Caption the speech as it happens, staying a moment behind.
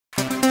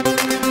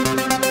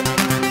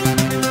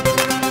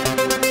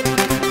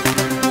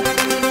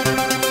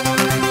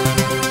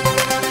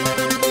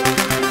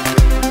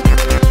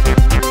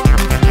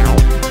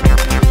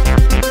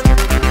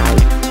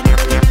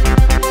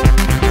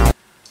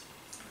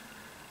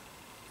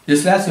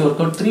This class we work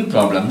out three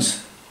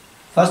problems.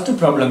 First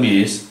problem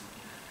is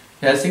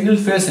a single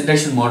phase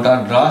induction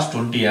motor draws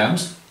 20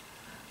 amps,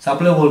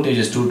 supply voltage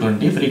is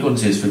 220,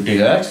 frequency is 50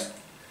 Hz,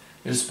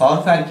 its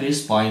power factor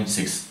is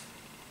 0.6.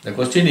 The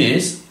question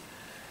is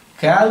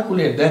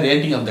calculate the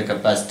rating of the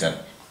capacitor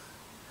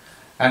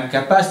and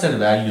capacitor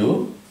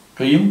value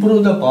to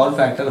improve the power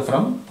factor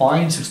from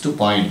 0.6 to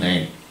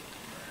 0.9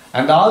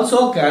 and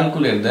also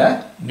calculate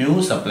the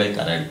new supply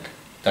current.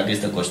 That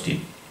is the question.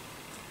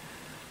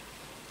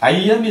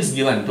 Im is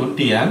given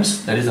 20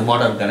 amps, that is the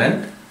motor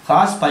current.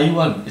 Cos pi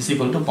 1 is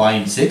equal to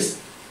 0.6.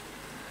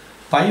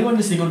 Pi 1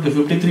 is equal to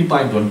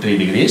 53.13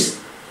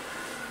 degrees.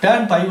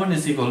 Tan pi 1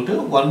 is equal to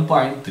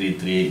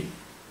 1.33.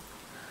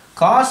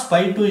 Cos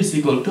pi 2 is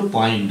equal to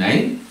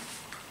 0.9.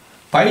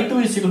 Pi 2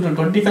 is equal to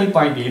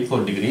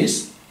 25.84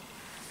 degrees.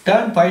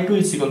 Tan pi 2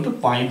 is equal to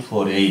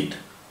 0.48.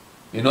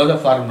 You know the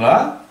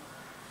formula.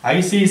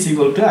 IC is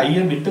equal to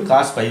Im into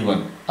cos pi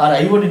 1 or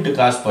I1 into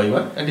cos pi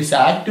 1, that is the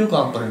active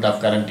component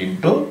of current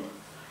into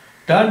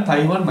tan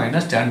pi 1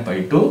 minus tan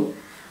pi 2.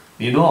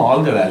 We know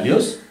all the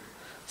values.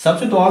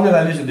 Substitute all the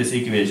values in this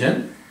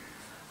equation.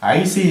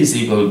 IC is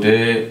equal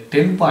to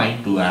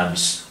 10.2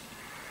 amps.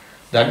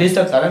 That is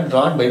the current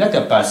drawn by the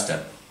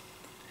capacitor.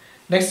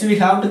 Next we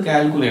have to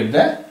calculate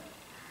the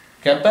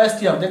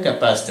capacity of the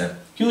capacitor.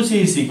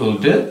 QC is equal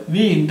to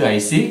V into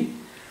IC.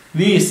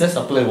 V is the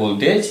supply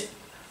voltage.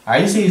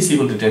 IC is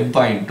equal to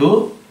 10.2,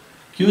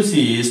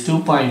 QC is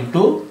 2.2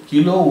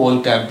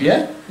 kilovolt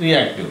ampere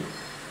reactive.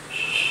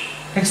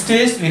 Next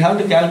is we have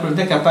to calculate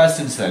the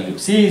capacitance value.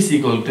 C is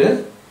equal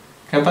to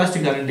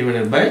capacitor current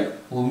divided by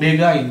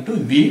omega into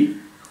V.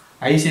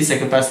 IC is a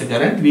capacitor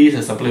current, V is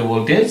a supply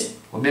voltage,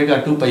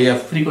 omega 2 pi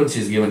f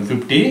frequency is given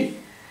 50.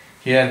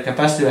 Here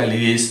capacitor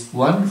value is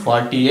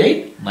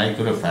 148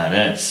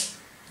 microfarads.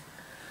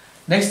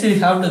 Next we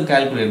have to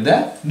calculate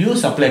the new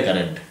supply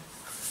current.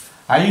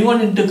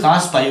 I1 into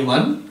cos pi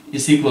 1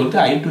 is equal to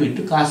I2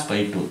 into cos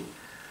pi 2.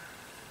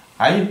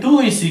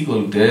 I2 is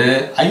equal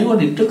to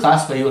I1 into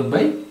cos pi 1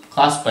 by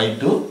cos pi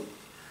 2.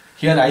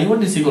 Here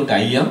I1 is equal to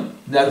Im.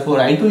 Therefore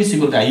I2 is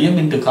equal to Im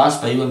into cos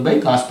pi 1 by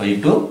cos pi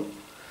 2.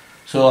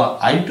 So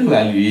I2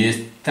 value is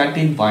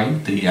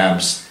 13.3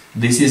 amps.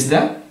 This is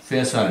the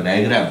phasor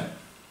diagram.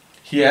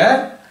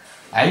 Here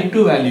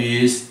I2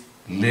 value is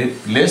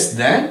less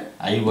than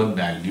I1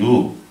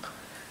 value.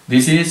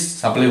 This is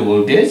supply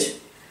voltage.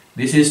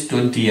 This is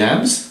 20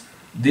 amps,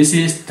 this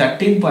is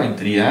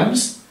 13.3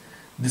 amps,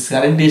 this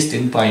current is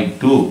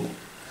 10.2,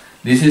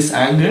 this is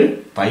angle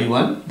pi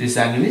 1, this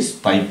angle is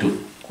pi 2.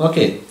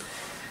 Okay.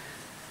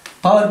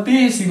 Power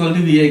P is equal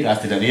to VI cos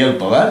theta, real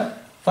power.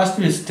 First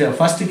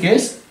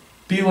case,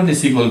 P1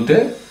 is equal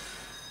to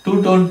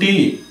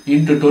 220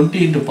 into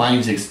 20 into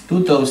 0.6,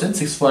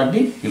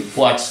 2640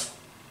 watts.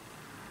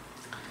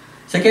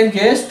 Second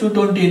case,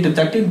 220 into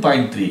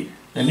 13.3.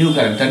 The new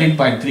current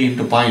 13.3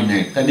 into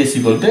 0.9, that is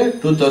equal to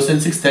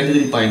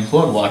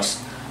 2633.4 watts,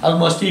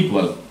 almost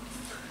equal.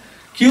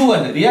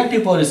 Q1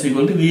 reactive power is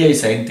equal to VI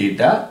sin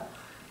theta,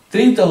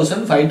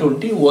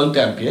 3520 volt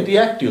ampere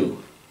reactive.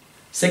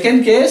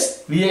 Second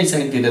case VI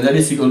sin theta, that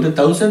is equal to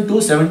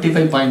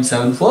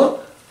 1275.74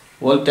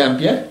 volt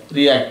ampere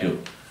reactive.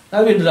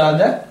 Now we draw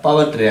the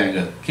power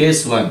triangle.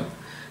 Case 1,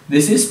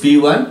 this is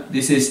P1,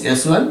 this is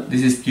S1,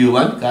 this is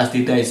Q1, cos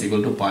theta is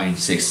equal to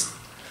 0.6.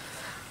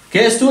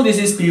 Case 2, this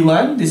is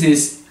P1, this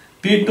is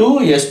P2,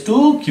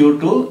 S2,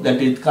 Q2,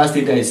 that is cos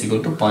theta is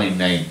equal to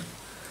 0.9.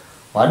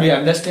 What we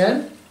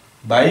understand?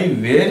 By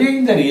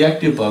varying the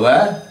reactive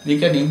power, we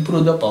can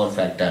improve the power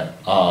factor,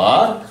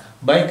 or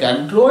by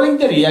controlling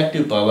the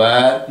reactive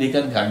power, we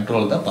can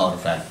control the power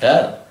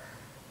factor.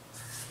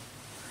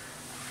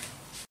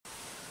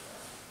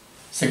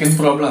 Second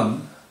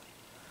problem,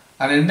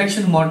 an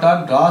induction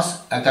motor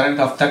draws a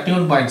current of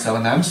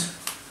 31.7 amps.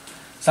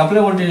 Supply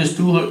voltage is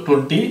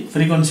 220,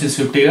 frequency is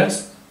 50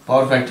 Hz,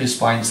 power factor is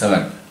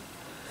 0.7.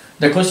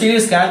 The question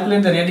is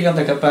calculate the rating of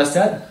the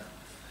capacitor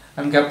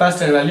and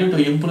capacitor value to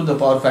improve the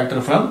power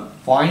factor from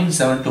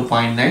 0.7 to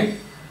 0.9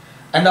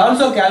 and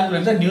also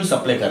calculate the new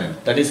supply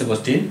current. That is the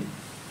question.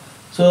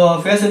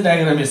 So phasor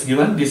diagram is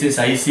given. This is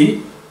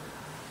IC,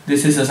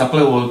 this is the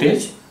supply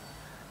voltage,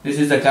 this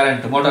is the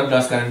current, motor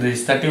draws current,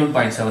 this is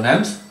 31.7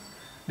 amps.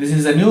 This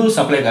is the new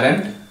supply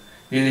current,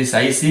 this is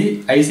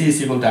IC, IC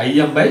is equal to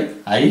Im by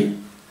I.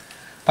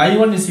 Pi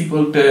 1 is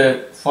equal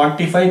to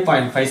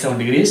 45.57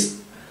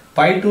 degrees,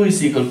 pi 2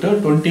 is equal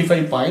to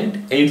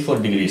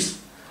 25.84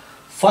 degrees.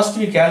 First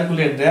we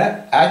calculate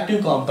the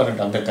active component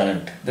of the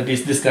current, that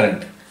is this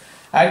current.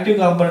 Active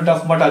component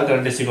of motor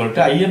current is equal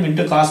to Im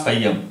into cos pi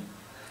m.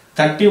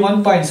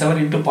 31.7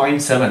 into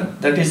 0.7,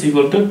 that is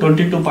equal to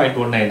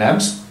 22.19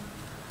 amps.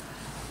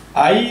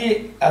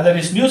 There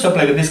is new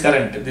supply, this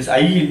current, this I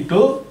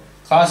into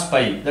cos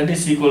pi, that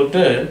is equal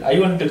to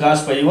I1 into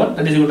cos pi 1,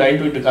 that is equal to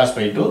I2 into cos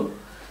pi 2.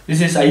 This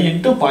is I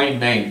into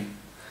 0.9.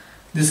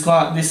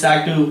 This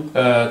active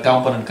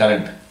component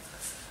current.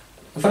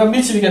 From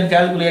which we can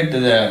calculate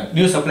the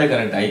new supply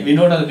current I. We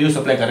know the new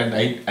supply current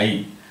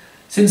I.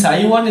 Since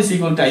I1 is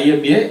equal to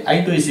IMA,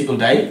 I2 is equal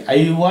to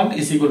I1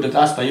 is equal to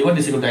cos pi 1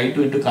 is equal to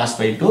I2 into cos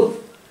pi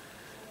 2.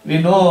 We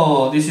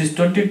know this is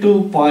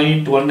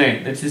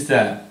 22.19.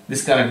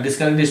 This current is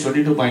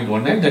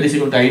 22.19. That is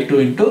equal to I2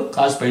 into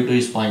cos pi 2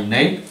 is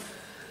 0.9.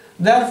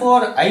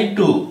 Therefore,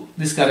 I2,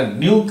 this current,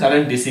 new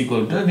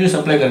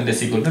supply current is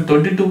equal to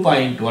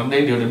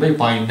 22.19 divided by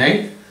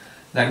 0.9.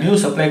 The new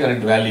supply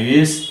current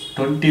value is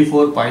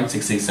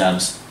 24.66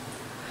 amps.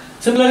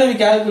 Similarly, we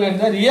calculate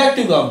the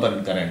reactive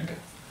component current.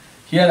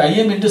 Here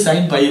Im into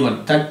sin pi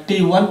 1,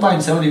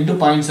 31.7 into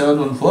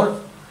 0.714.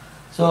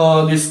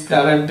 So this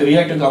current,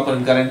 reactive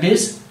component current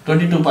is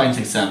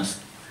 22.6 amps.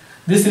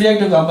 This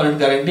reactive component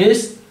current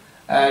is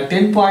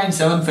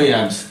 10.75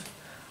 amps.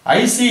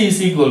 IC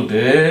is equal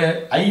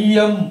to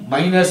Im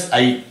minus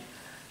I.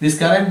 This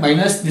current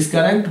minus this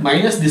current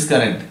minus this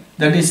current.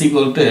 That is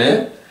equal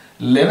to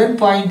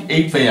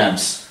 11.85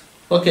 amps.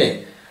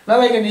 Okay.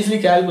 Now I can easily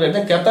calculate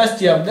the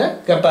capacity of the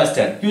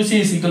capacitor.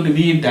 QC is equal to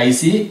V into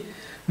IC.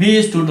 V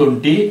is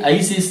 220.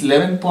 IC is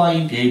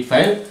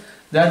 11.85.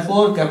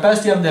 Therefore,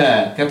 capacity of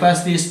the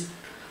capacitor is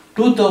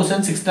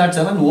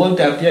 2607 volt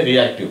ampere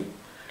reactive.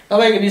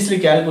 Now I can easily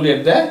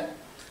calculate the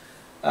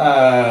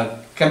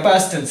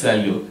capacitance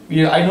value.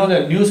 I know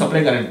the new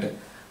supply current.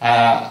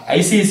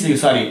 IC is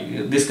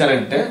this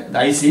current, the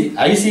IC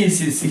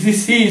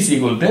is C is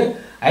equal to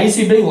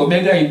IC by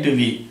omega into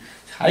V.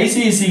 IC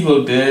is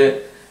equal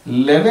to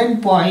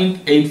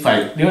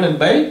 11.85 divided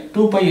by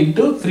 2 pi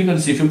into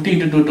frequency 50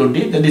 into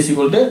 220, that is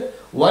equal to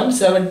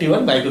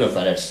 171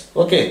 microfarads.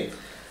 Okay.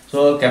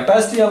 So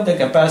capacity of the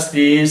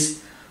capacitor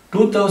is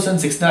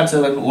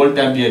 2607 volt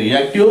ampere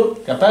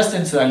reactive.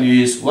 Capacitance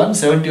value is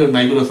 171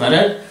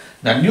 microfarad.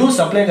 The new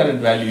supply current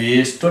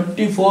value is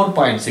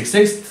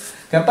 24.66.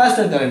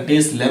 Capacitor current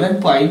is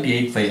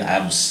 11.85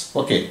 amps.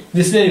 Okay.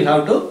 This way you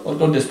have to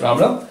work out this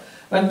problem.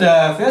 When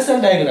the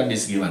phasor diagram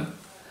is given.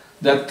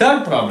 The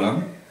third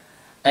problem,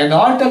 an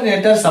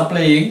alternator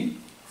supplying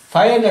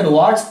 500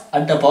 watts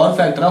at a power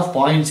factor of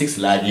 0.6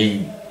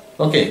 lagging.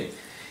 Okay.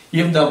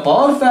 If the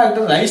power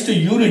factor rise to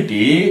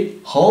unity,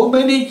 how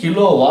many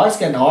kilowatts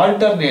can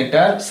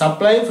alternator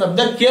supply from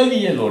the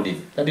kVA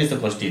loading? That is the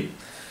question.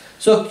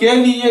 So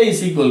kVA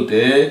is equal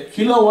to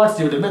kilowatts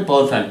divided by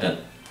power factor.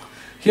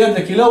 Here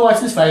the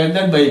kilowatts is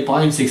 500 by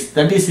 0.6.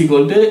 That is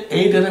equal to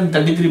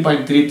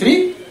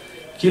 833.33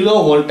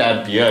 kilovolt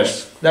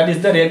amperes. That is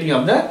the rating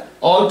of the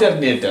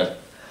alternator.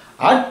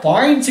 At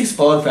 0.6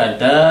 power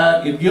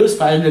factor, it gives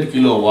 500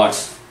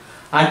 kilowatts.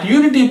 At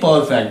unity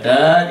power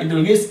factor, it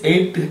will give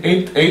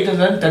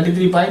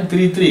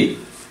 833.33.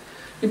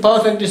 The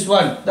power factor is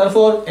 1.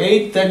 Therefore,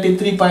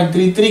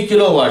 833.33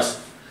 kilowatts.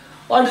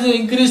 What is the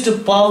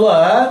increased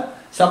power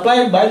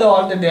supplied by the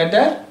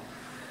alternator?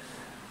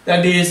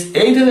 That is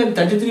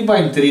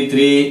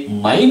 833.33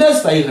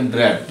 minus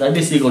 500. That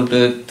is equal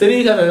to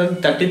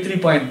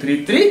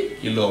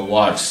 333.33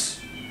 kilowatts.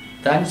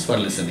 Thanks for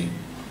listening.